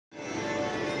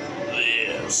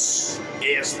This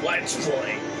is Let's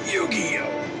Play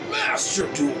Yu-Gi-Oh! Master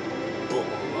Duel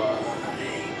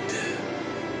Blind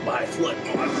by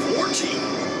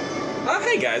FullMetal14.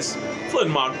 Hey guys,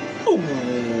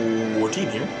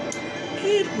 FullMetal14 here,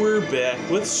 and we're back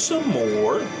with some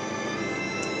more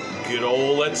good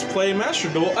old Let's Play Master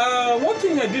Duel. One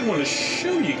thing I did want to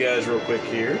show you guys real quick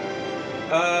here.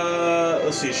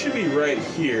 Let's see, it should be right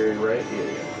here, right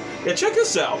here. Yeah, check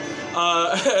this out.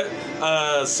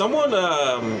 Someone,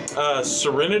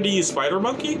 Serenity Spider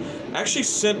Monkey, actually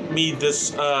sent me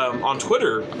this on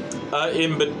Twitter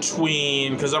in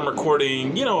between, because I'm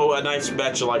recording, you know, a nice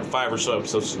batch of like 5 or so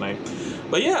episodes tonight.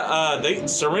 But yeah,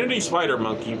 Serenity Spider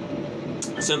Monkey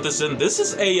sent this in. This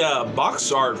is a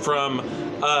box art from,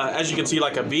 as you can see,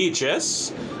 like a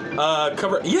VHS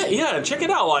cover. Yeah, check it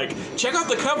out. Like, check out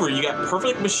the cover. You got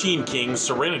Perfect Machine King,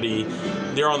 Serenity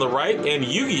there on the right, and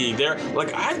Yugi there.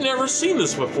 Like, I've never seen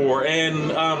this before,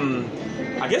 and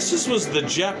I guess this was the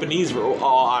Japanese,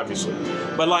 obviously.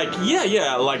 But like,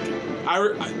 yeah, like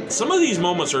some of these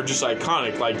moments are just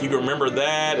iconic. Like, you can remember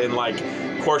that, and like,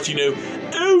 of course, you know,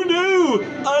 oh no,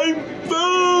 I'm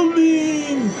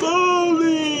falling.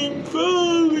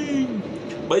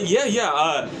 But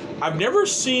yeah. I've never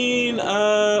seen,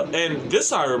 and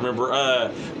this I remember,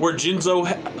 where Jinzo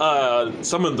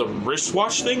summoned the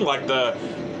wristwatch thing, like the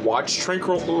watch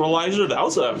tranquilizer. That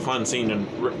was a fun scene in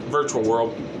Virtual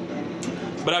World.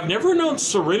 But I've never known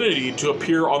Serenity to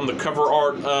appear on the cover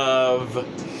art of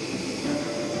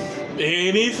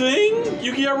anything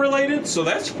Yu-Gi-Oh! Related, so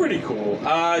that's pretty cool.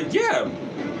 Yeah,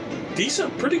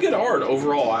 decent, pretty good art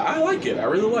overall. I like it. I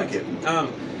really like it. Yeah,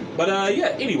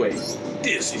 anyway,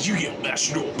 this is Yu-Gi-Oh!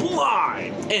 Master Duel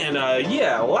Blind! And,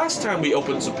 yeah, last time we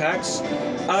opened some packs,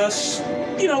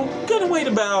 you know, gonna wait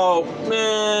about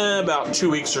 2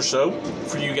 weeks or so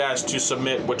for you guys to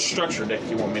submit which structure deck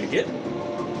you want me to get.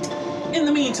 In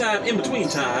the meantime, in between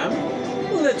time,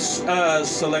 let's,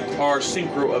 select our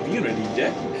Synchro of Unity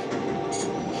deck.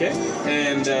 Okay,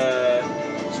 and,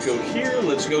 let's go here,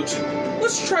 let's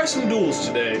try some duels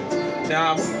today.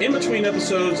 Now, in between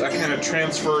episodes, I kind of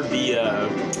transferred the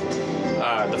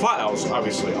files,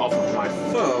 obviously, off of my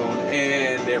phone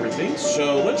and everything.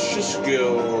 So let's just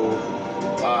go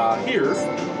here,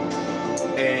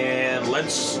 and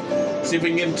let's see if we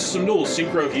can get into some duels.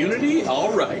 Synchro of Unity.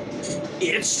 All right,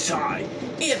 it's time.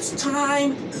 It's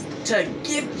time to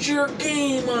get your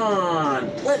game on.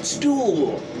 Let's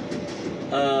duel.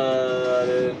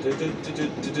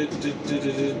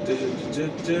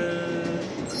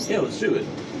 Yeah, let's do it.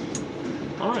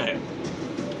 Alright.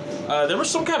 There was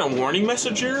some kind of warning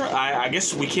message here. I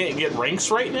guess we can't get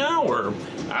ranks right now, or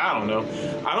I don't know.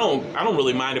 I don't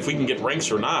really mind if we can get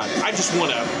ranks or not. I just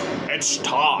wanna, it's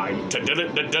time to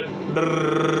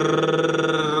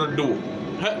duel.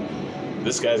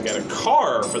 This guy's got a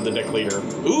car for the deck leader.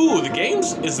 Ooh,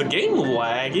 is the game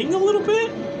lagging a little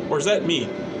bit? Or is that me?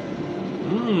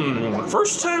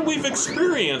 First time we've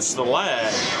experienced the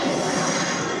lag.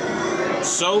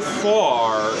 So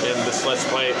far in this Let's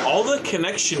Play, all the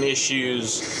connection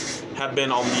issues have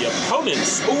been on the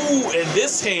opponents. Ooh, and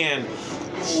this hand,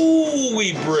 ooh,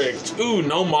 we bricked. Ooh,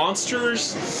 no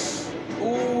monsters.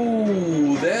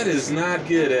 Ooh, that is not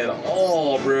good at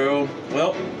all, bro.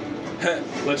 Well,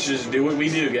 let's just do what we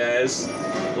do, guys.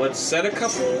 Let's set a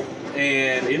couple,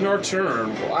 and in our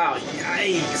turn, wow,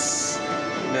 yikes.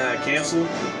 Nah, cancel.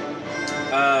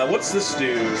 What's this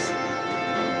do?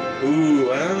 Ooh,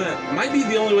 might be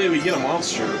the only way we get a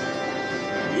monster.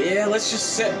 Yeah, let's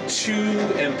just set 2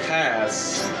 and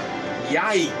pass.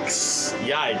 Yikes.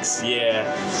 Yikes,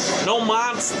 yeah. No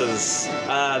monsters.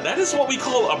 That is what we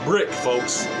call a brick,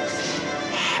 folks.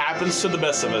 Happens to the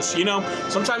best of us. You know,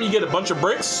 sometimes you get a bunch of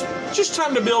bricks, just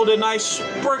time to build a nice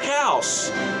brick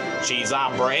house. She's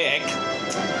a brick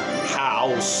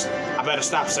house. I better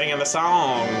stop singing the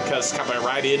song, cause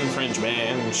copyright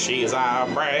infringement. She's a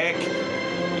brick.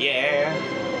 Yeah.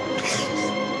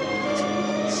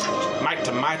 Mic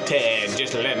to my head,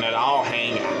 just letting it all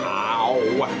hang out.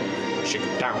 Shake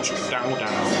it down, shake it down,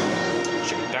 down.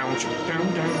 Shake it down,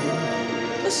 down.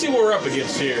 Let's see what we're up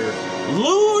against here.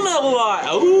 Luna Light.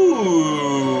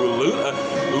 Ooh,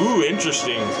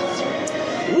 interesting.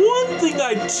 One thing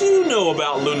I do know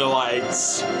about Luna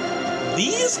Lights,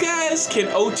 these guys can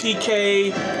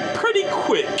OTK pretty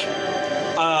quick.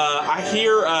 I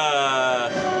hear,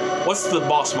 what's the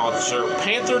boss monster?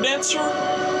 Panther Dancer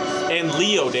and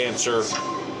Leo Dancer.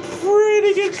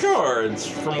 Pretty good cards,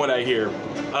 from what I hear.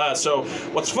 So,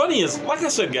 what's funny is, like I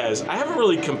said, guys, I haven't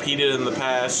really competed in the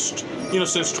past, you know,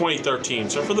 since 2013.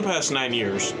 So, for the past 9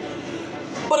 years.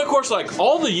 But of course, like,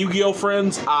 all the Yu-Gi-Oh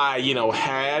friends I, you know,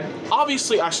 had,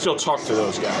 obviously I still talk to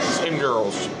those guys and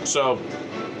girls. So,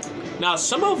 now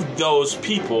some of those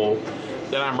people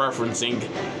that I'm referencing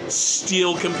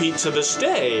still compete to this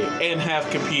day and have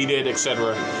competed,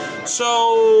 etc.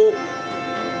 So,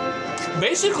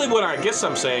 basically what I guess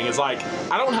I'm saying is, like,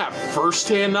 I don't have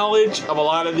first-hand knowledge of a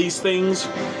lot of these things,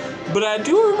 but I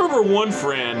do remember one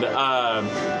friend,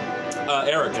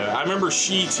 Erica. I remember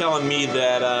she telling me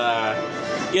that,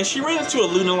 yeah, she ran into a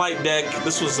Lunalight deck.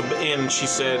 This was, and she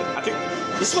said, I think,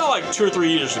 this is about like 2 or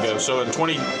 3 years ago. So in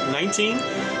 2019,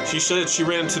 she said she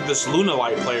ran into this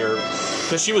Lunalight player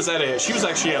because she was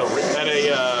actually at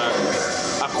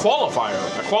a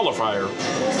qualifier,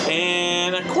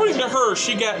 and according to her,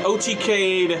 she got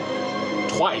OTK'd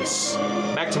twice,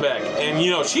 back to back. And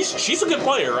you know, she's a good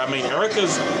player. I mean,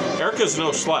 Erica's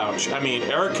no slouch. I mean,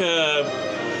 Erica,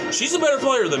 she's a better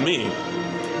player than me,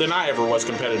 than I ever was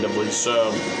competitively.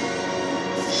 So,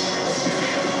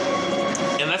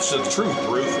 and that's the truth,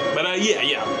 Ruth. But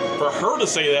yeah, for her to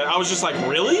say that, I was just like,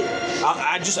 really?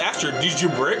 I just asked her, did you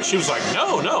brick? She was like,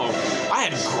 no, I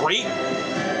had great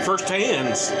first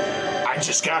hands. I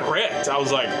just got wrecked. I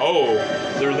was like, oh,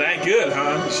 they're that good,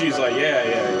 huh? She's like, yeah.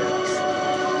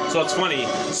 So it's funny,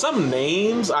 some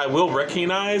names I will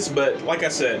recognize, but like I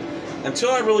said, until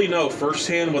I really know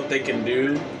firsthand what they can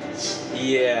do,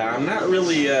 yeah, I'm not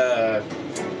really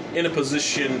in a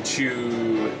position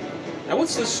to... Now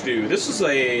what's this do? This is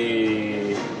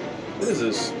a... What is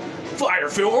this? Fire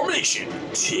formation,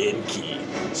 10 key.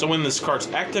 So when this card's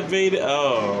activated,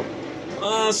 so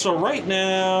right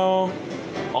now,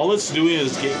 all it's doing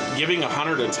is giving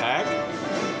 100 attack.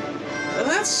 And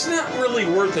that's not really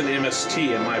worth an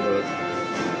MST in my book.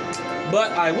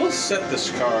 But I will set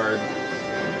this card.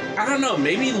 I don't know,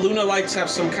 maybe Lunalights have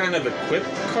some kind of equip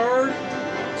card.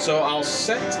 So I'll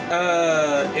set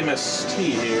MST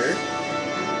here.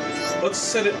 Let's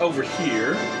set it over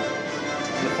here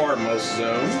in the farmost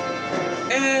zone.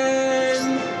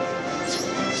 And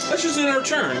let's just end our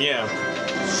turn, yeah.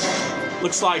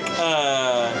 Looks like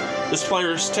this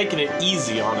player's taking it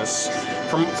easy on us.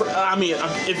 I mean,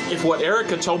 if what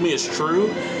Erica told me is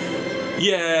true,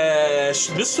 yeah,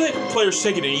 this player's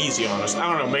taking it easy on us. I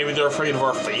don't know, maybe they're afraid of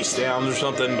our face downs or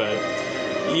something, but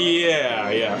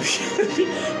yeah.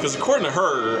 Because according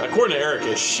to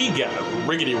Erica, she got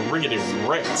riggedy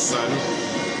wrecked, son.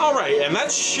 Alright, and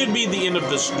that should be the end of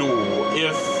this duel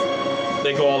if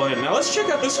they go all in. Now let's check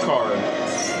out this card.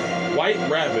 White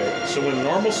Rabbit. So when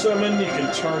normal summon, you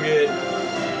can target...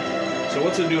 So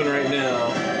what's it doing right now?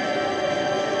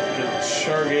 You can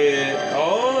target...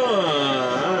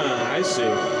 Oh, I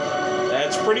see.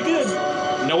 That's pretty good.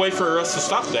 No way for us to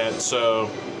stop that, so...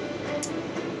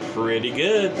 Pretty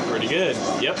good.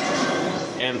 Yep.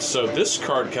 And so this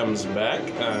card comes back.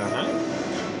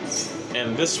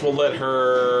 And this will let her...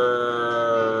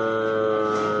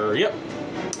 Yep.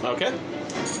 Okay.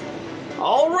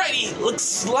 Alrighty,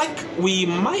 looks like we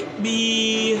might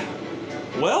be...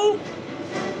 Well,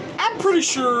 I'm pretty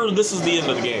sure this is the end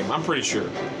of the game. I'm pretty sure.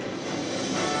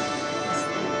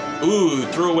 Ooh,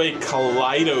 throw away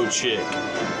Kaleido Chick.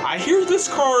 I hear this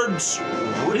card's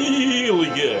really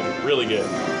good. Really good.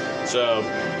 So,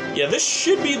 yeah, this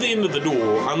should be the end of the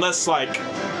duel. Unless, like,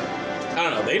 I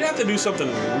don't know, they'd have to do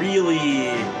something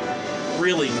really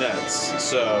nuts.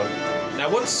 So, now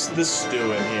what's this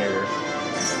doing here?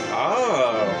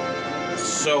 Oh,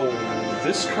 so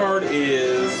this card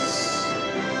is...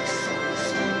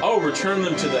 Oh, return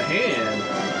them to the hand.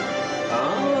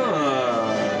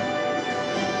 Ah.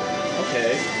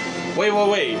 Okay. Wait.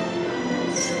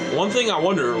 One thing I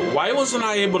wonder, why wasn't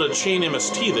I able to chain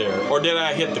MST there? Or did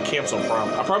I hit the cancel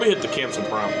prompt? I probably hit the cancel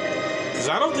prompt. Because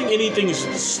I don't think anything's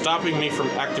stopping me from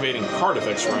activating card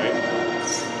effects, right?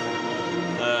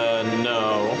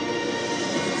 No.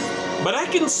 But I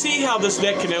can see how this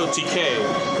deck can OTK,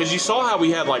 because you saw how we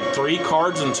had like 3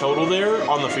 cards in total there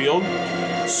on the field.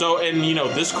 So, and you know,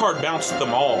 this card bounced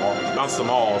them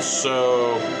all,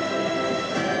 so...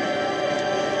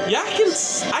 Yeah, I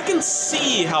can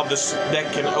see how this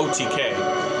deck can OTK.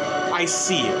 I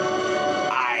see it.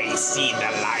 I see the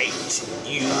light.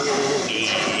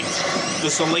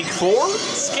 This on Link 4?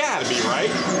 It's gotta be,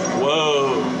 right?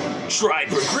 Whoa.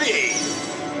 Tri-Brigade.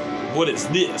 What is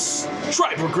this?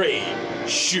 Tri-Brigade.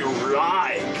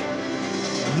 Shrike.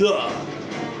 The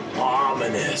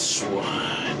ominous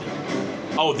one.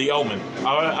 Oh, the Omen.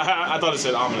 I thought it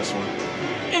said ominous one.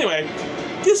 Anyway,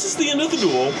 this is the end of the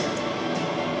duel.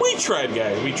 We tried,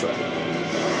 guys. We tried.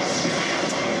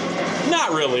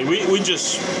 Not really. We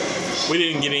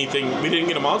didn't get anything. We didn't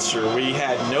get a monster. We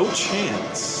had no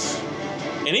chance.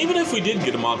 And even if we did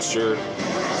get a monster,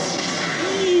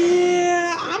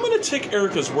 to take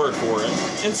Erica's word for it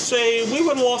and say we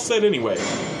would have lost that anyway.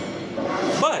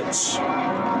 But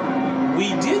we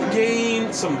did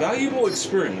gain some valuable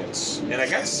experience, and I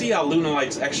got to see how Luna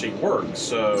Lights actually work,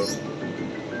 so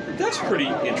that's pretty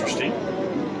interesting.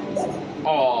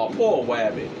 Aw, poor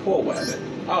Wabbit, poor Wabbit.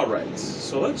 Alright,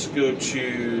 so let's go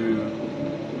to...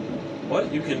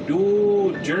 What? You can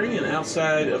duel during and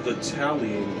outside of the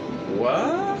tallying.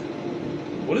 What?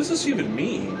 What does this even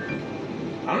mean?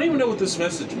 I don't even know what this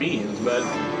message means, but...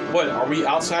 What, are we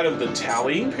outside of the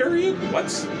tallying period?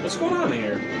 What's going on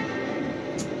here?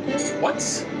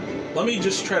 What? Let me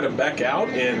just try to back out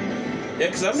and... Yeah,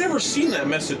 because I've never seen that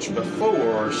message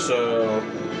before, so...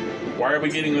 Why are we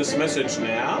getting this message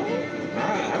now?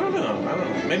 I don't know.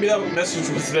 Maybe that message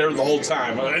was there the whole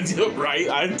time, right?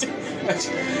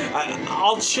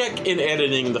 I'll check in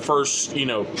editing the first,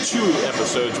 2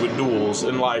 episodes with duels,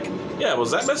 and yeah,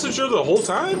 was that message there the whole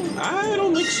time? I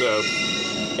don't think so.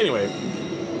 Anyway,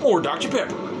 more Dr.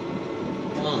 Pepper.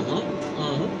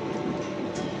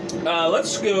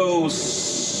 Let's go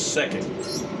second.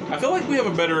 I feel like we have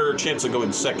a better chance of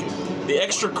going second. The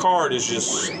extra card is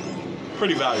just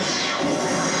pretty valuable.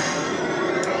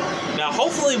 Now,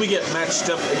 hopefully we get matched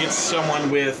up against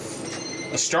someone with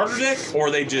a starter deck,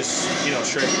 or they just,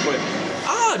 straight quit.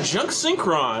 Ah, Junk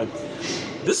Synchron.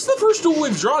 This is the first duel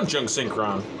we've drawn Junk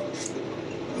Synchron.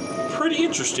 Pretty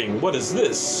interesting. What is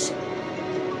this?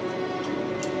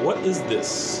 What is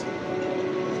this?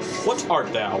 What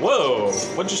art thou? Whoa,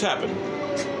 what just happened?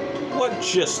 What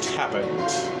just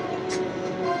happened?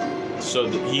 So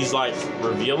he's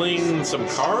revealing some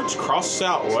cards? Crossed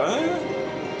out what?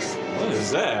 What is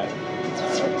that?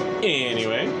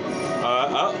 Anyway,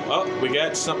 we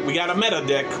got a meta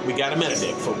deck. We got a meta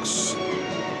deck, folks.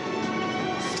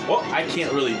 Well, I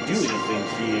can't really do anything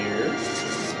here.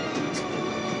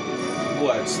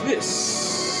 What's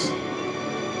this?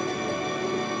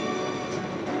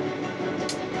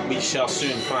 We shall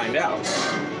soon find out.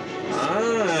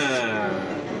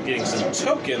 Getting some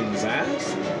tokens, huh?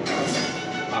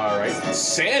 Alright,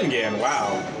 Sangan,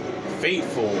 wow.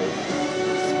 Fateful.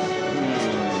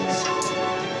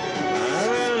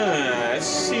 That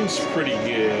seems pretty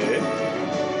good.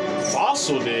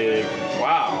 Fossil Dig,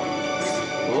 wow.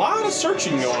 A lot of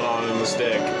searching going on in this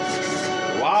deck.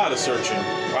 A lot of searching,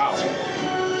 wow.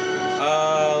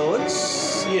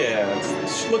 Let's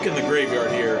look in the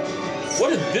graveyard here. What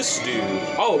did this do?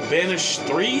 Oh, banish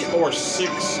 3 or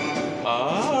 6.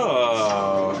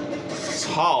 Oh, it's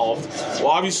halved. Well,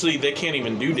 obviously they can't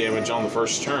even do damage on the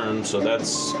first turn, so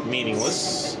that's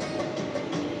meaningless.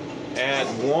 Add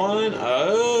 1.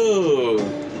 Oh,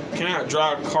 cannot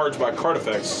draw cards by card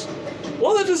effects.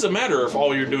 Well, that doesn't matter if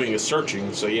all you're doing is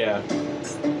searching, so yeah.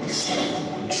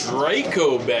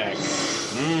 Draco back.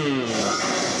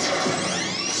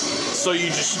 So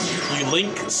you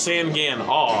link Sangan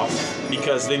off,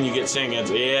 because then you get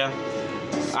Sangan's. Yeah.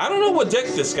 I don't know what deck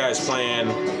this guy's playing.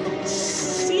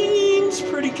 Seems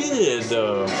pretty good,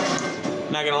 though.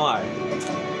 Not gonna lie.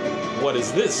 What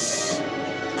is this?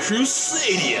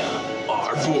 Crusadia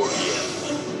Arboreal.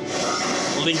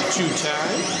 Link 2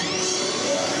 time.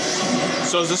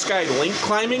 So is this guy link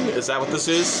climbing? Is that what this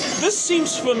is? This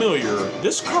seems familiar.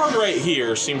 This card right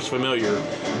here seems familiar.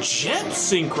 Jet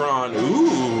Synchron.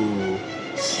 Ooh.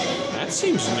 That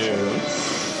seems new.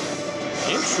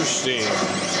 Interesting.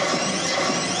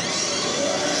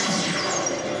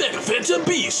 Phantom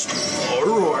Beast,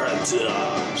 Aurora.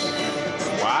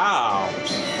 Wow.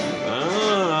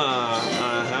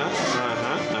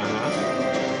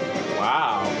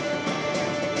 Wow.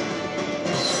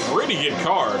 Pretty good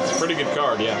card. Pretty good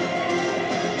card, yeah.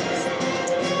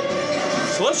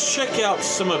 So let's check out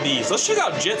some of these. Let's check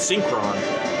out Jet Synchron.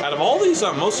 Out of all these,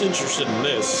 I'm most interested in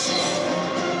this.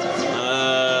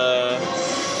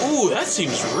 Ooh, that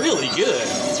seems really good.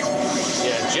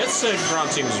 Yeah, Jet Synchron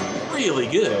seems really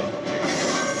good.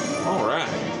 Alright.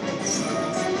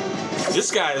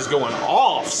 This guy is going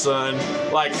off, son.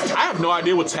 I have no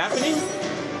idea what's happening.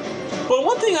 But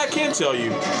one thing I can tell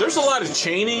you, there's a lot of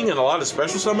chaining and a lot of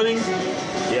special summoning.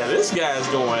 Yeah, this guy's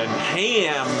going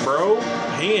ham, bro.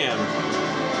 Ham.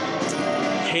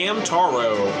 Ham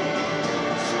Taro.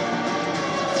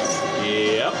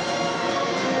 Yep.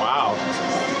 Wow.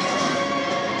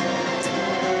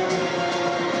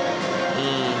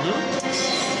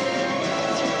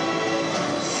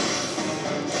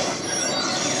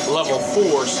 Level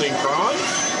 4 Synchron.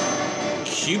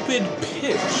 Cupid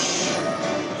Pitch.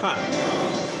 Huh.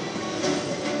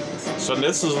 So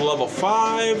this is a level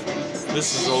 5.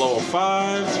 This is a level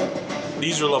 5.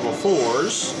 These are level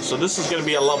 4s. So this is going to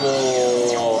be a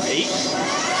level 8.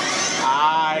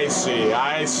 I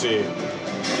see.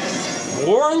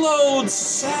 Warlord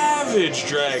Savage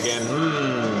Dragon.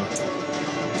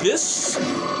 This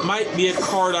might be a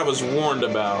card I was warned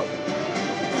about.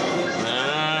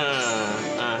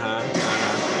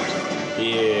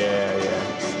 Yeah.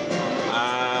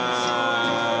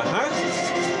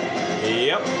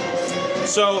 Yep.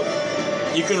 So,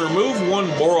 you can remove one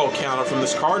Boro counter from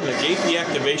this card and negate the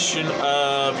activation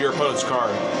of your opponent's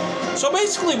card. So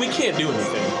basically, we can't do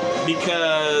anything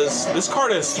because this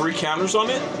card has 3 counters on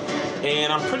it,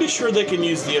 and I'm pretty sure they can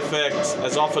use the effect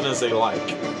as often as they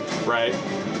like, right?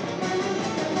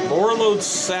 Warlord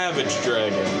Savage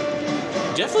Dragon.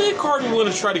 Definitely a card we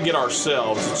want to try to get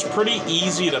ourselves. It's pretty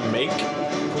easy to make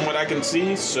from what I can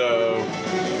see, so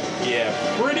yeah,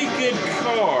 pretty good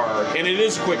card. And it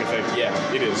is quick effect, yeah,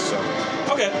 it is, so.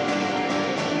 Okay.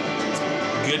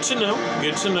 Good to know,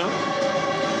 good to know.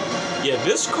 Yeah,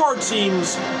 this card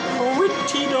seems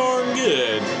pretty darn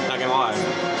good, not gonna lie.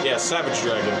 Yeah, Savage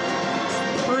Dragon.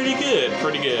 Pretty good,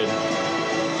 pretty good.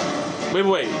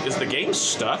 Wait, is the game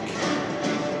stuck?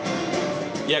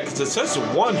 Yeah, because it says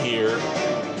 1 here.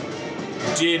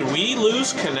 Did we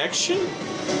lose connection?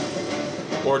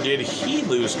 Or did he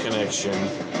lose connection?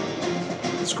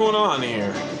 What's going on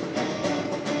here?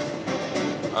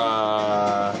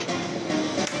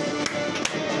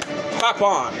 Clap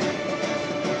on.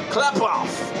 Clap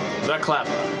off. The clap.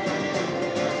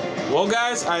 Well,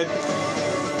 guys, I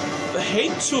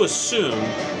hate to assume,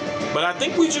 but I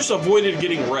think we just avoided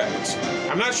getting wrecked.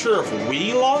 I'm not sure if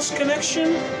we lost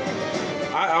connection.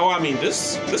 I mean,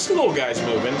 this little guy's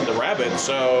moving, the rabbit,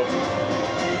 so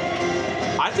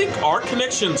I think our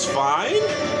connection's fine,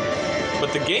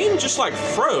 but the game just like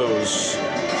froze.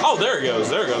 Oh, there it goes,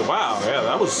 there it goes. Wow, yeah,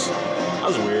 that was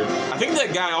weird. I think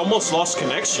that guy almost lost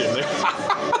connection.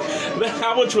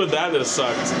 How much would that have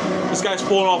sucked? This guy's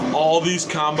pulling off all these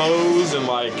combos and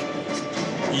like,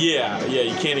 yeah,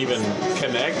 you can't even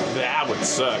connect. That would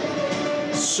suck.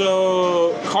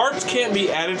 So, cards can't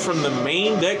be added from the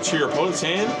main deck to your opponent's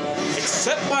hand,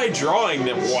 except by drawing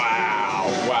them. Wow.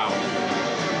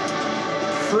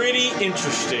 Pretty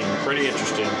interesting, pretty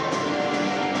interesting.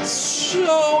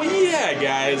 So, yeah,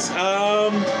 guys,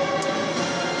 how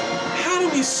do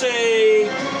we say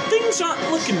things aren't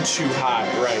looking too hot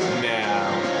right now?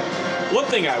 One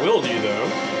thing I will do, though,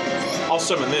 I'll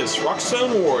summon this,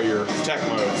 Rockstone Warrior, attack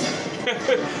mode.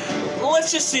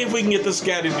 Let's just see if we can get this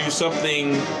guy to do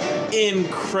something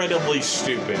incredibly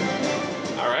stupid.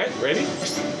 Alright, ready?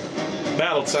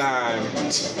 Battle time.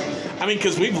 I mean,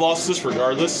 because we've lost this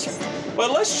regardless.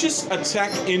 But let's just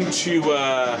attack into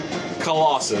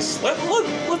Colossus.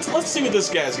 Let's see what this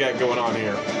guy's got going on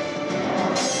here.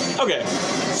 Okay,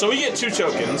 so we get 2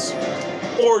 tokens.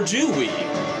 Or do we?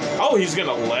 Oh, he's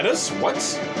gonna let us? What?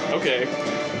 Okay,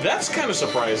 that's kind of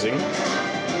surprising.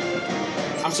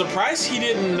 I'm surprised he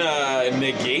didn't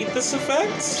negate this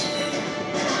effect,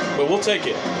 but we'll take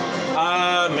it.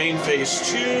 Main phase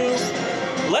 2.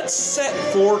 Let's set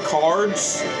 4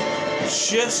 cards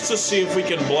just to see if we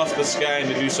can bluff this guy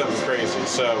into do something crazy.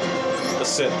 So let's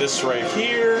set this right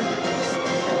here.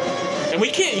 And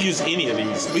we can't use any of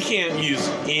these. We can't use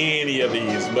any of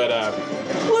these, but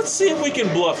let's see if we can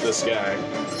bluff this guy.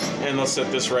 And let's set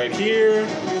this right here.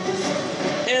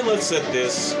 And let's set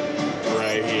this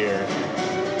right here.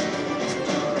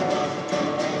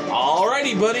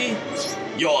 Alrighty, buddy,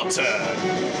 your turn.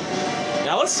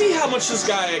 Now let's see how much this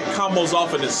guy combos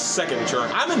off in his second turn.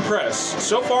 I'm impressed.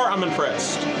 So far, I'm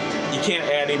impressed. You can't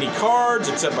add any cards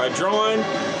except by drawing.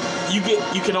 You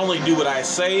can only do what I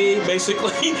say,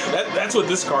 basically. That's what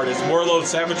this card is. Warlord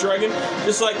Savage Dragon.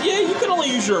 It's like, yeah, you can only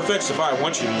use your effects if I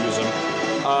want you to use them.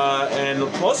 And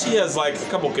plus he has like a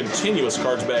couple continuous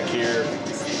cards back here.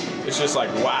 It's just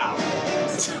like, wow.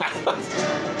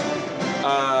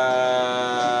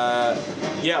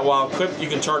 Yeah, while equipped, you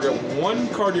can target 1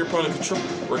 card your opponent controls,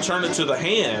 return it to the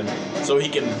hand, so he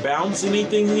can bounce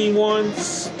anything he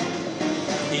wants.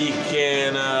 He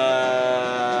can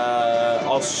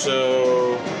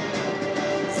also,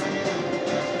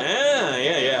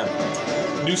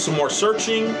 do some more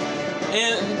searching.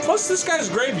 And plus, this guy's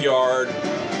graveyard,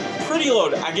 pretty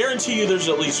loaded. I guarantee you there's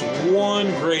at least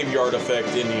 1 graveyard effect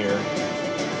in here.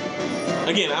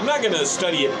 Again, I'm not going to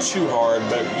study it too hard,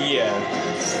 but yeah.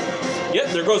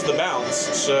 Yep, there goes the bounce,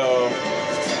 so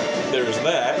there's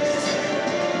that.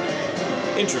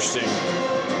 Interesting.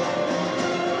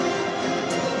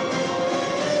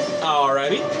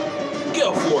 Alrighty,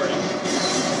 go for it.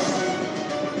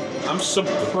 I'm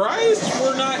surprised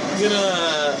we're not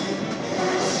gonna...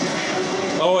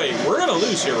 Oh wait, we're gonna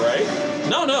lose here, right?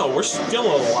 No, we're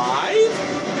still alive?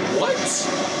 What?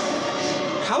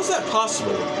 How's that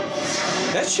possible?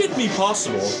 That shouldn't be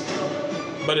possible.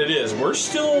 but it is. We're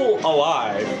still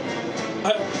alive.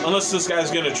 Unless this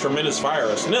guy's gonna tremendous fire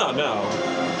us. No.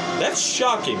 That's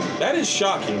shocking. That is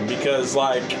shocking because,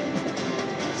 like,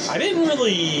 I didn't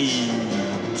really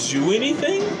do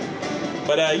anything.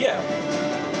 But, yeah.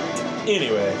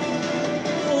 Anyway,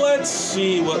 let's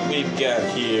see what we've got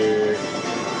here.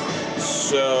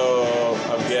 So,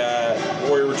 I've got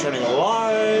Warrior returning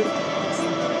alive.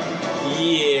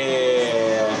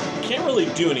 Yeah. Can't really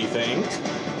do anything.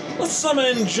 Let's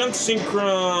summon Junk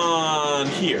Synchron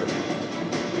here.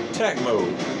 Attack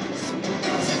mode.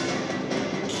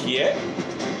 Yeah.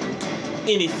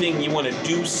 Anything you want to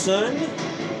do, son?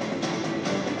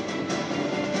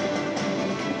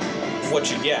 What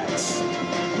you got?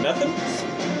 Nothing?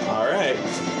 Alright.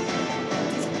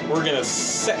 We're gonna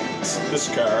set this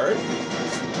card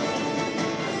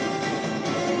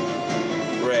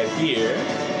right here.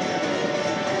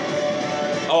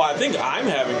 Oh, I think I'm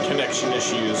having connection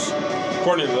issues.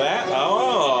 According to that?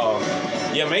 Oh.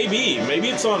 Yeah, maybe. Maybe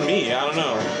it's on me. I don't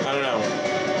know.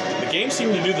 The game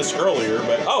seemed to do this earlier,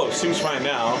 but... Oh, it seems fine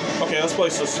now. Okay, let's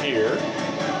place this here.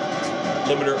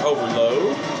 Limiter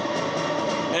overload.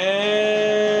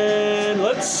 And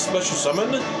let's special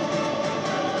summon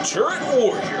Turret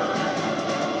Warrior.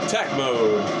 Attack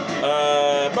mode.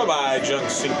 Bye-bye, Junk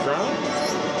Synchron.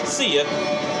 See ya.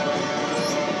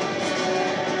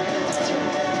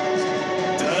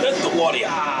 Turret Warrior.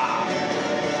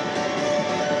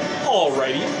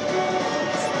 Alrighty.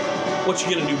 What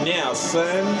you gonna do now,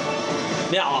 son?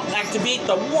 Now I'll activate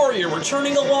the Warrior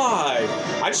returning alive.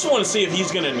 I just want to see if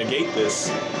he's gonna negate this.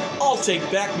 I'll take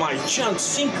back my Junk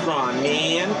Synchron,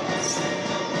 man.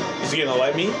 Is he gonna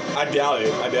let me? I doubt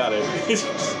it.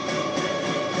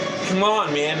 Come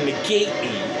on, man, negate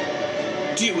me.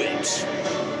 Do it.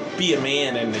 Be a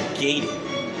man and negate it.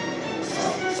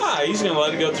 Ah, he's gonna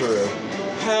let it go through.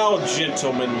 How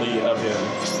gentlemanly of him.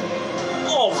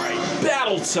 Alright,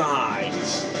 battle time.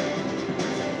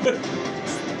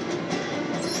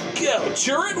 Go,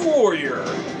 Turret Warrior.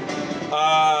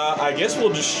 I guess we'll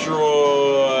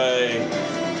destroy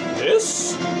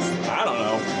this? I don't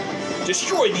know.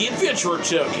 Destroy the Adventurer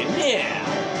token, yeah.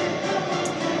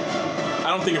 I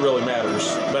don't think it really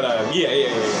matters, but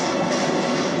yeah.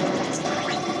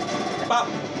 Pop,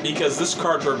 because this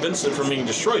card prevents it from being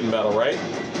destroyed in battle, right?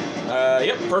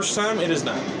 Yep, first time it is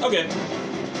not. Okay.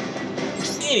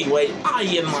 Anyway, I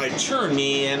end my turn,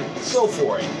 man. Go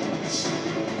for it.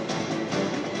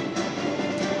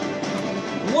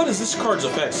 What is this card's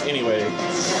effects, anyway?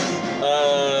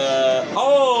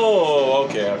 Oh,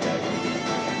 okay.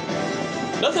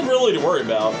 Nothing really to worry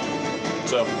about.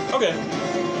 So, okay.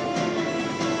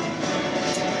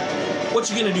 What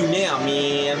you gonna do now,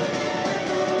 man?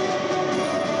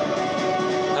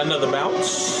 Another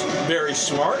bounce. Very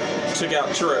smart. Took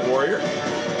out Turret Warrior.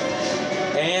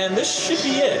 And this should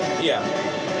be it. Yeah.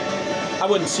 I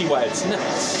wouldn't see why it's not.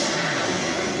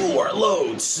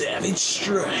 Warlord Savage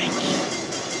Strike.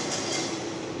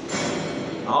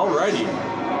 Alrighty.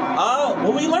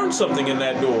 Well, we learned something in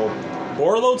that duel.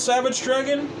 Warlord Savage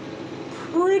Dragon?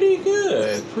 Pretty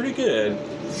good.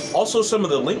 Also, some of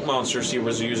the Link monsters he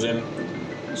was using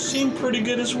seemed pretty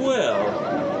good as well.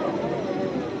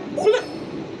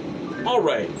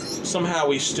 Alright, somehow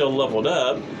we still leveled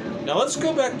up. Now let's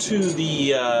go back to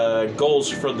the goals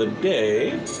for the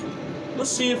day. Let's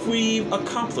see if we've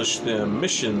accomplished them.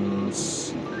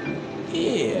 Missions.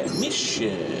 Yeah,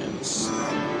 missions.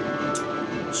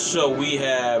 So we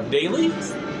have daily,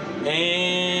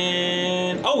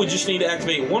 and oh, we just need to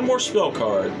activate one more spell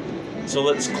card. So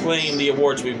let's claim the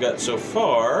awards we've got so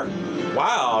far.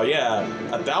 Wow, yeah,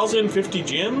 1,050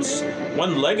 gems,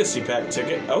 1 legacy pack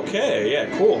ticket. Okay, yeah,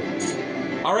 cool.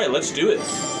 All right, let's do it.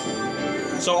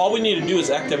 So all we need to do is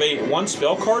activate 1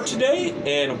 spell card today,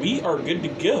 and we are good to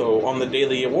go on the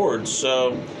daily awards.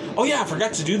 So, oh yeah, I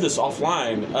forgot to do this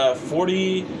offline.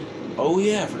 40. Oh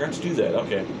yeah, I forgot to do that.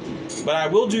 Okay. But I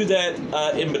will do that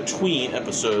in between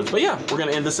episodes. But yeah, we're going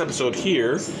to end this episode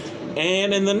here.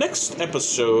 And in the next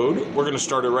episode, we're going to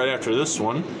start it right after this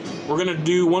one. We're going to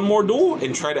do one more duel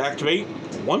and try to activate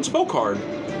 1 spell card.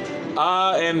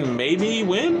 And maybe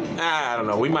win? I don't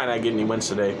know. We might not get any wins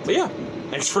today. But yeah,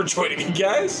 thanks for joining me,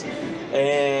 guys.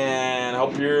 And I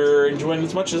hope you're enjoying it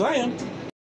as much as I am.